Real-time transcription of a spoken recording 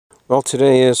Well,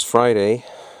 today is Friday,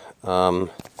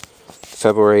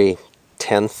 February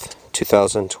 10th,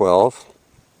 2012.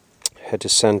 I had to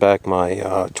send back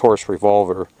my Taurus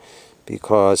revolver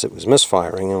because it was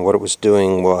misfiring, and what it was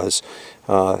doing was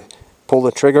pull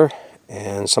the trigger,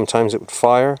 and sometimes it would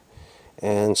fire,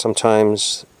 and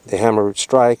sometimes the hammer would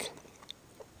strike,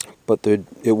 but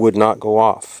it would not go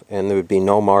off, and there would be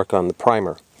no mark on the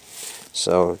primer.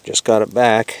 So just got it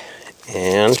back,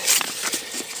 and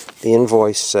the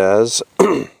invoice says,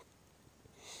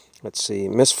 let's see,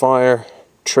 misfire,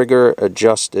 trigger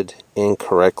adjusted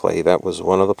incorrectly. That was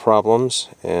one of the problems,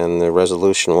 and the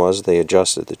resolution was they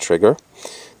adjusted the trigger.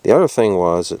 The other thing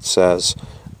was, it says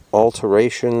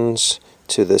alterations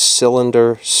to the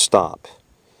cylinder stop,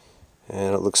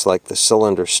 and it looks like the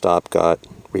cylinder stop got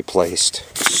replaced.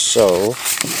 So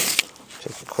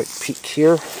take a quick peek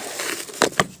here.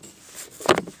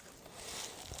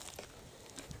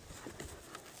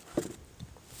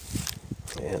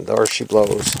 And there she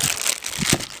blows.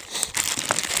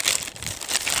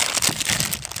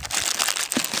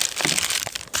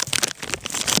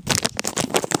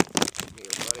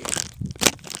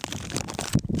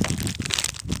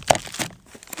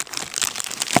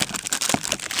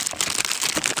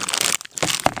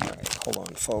 Alright, hold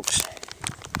on, folks.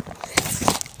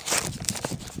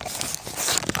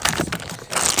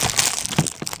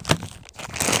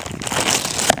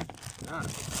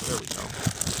 There we go.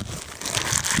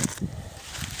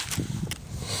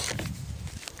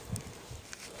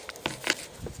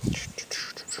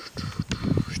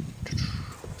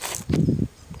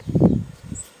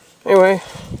 Anyway,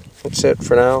 that's it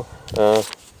for now.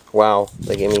 Wow,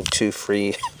 they gave me 2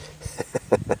 free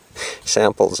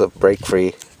samples of Break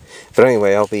Free. But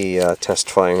anyway, I'll be test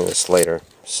firing this later,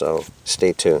 so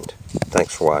stay tuned.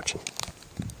 Thanks for watching.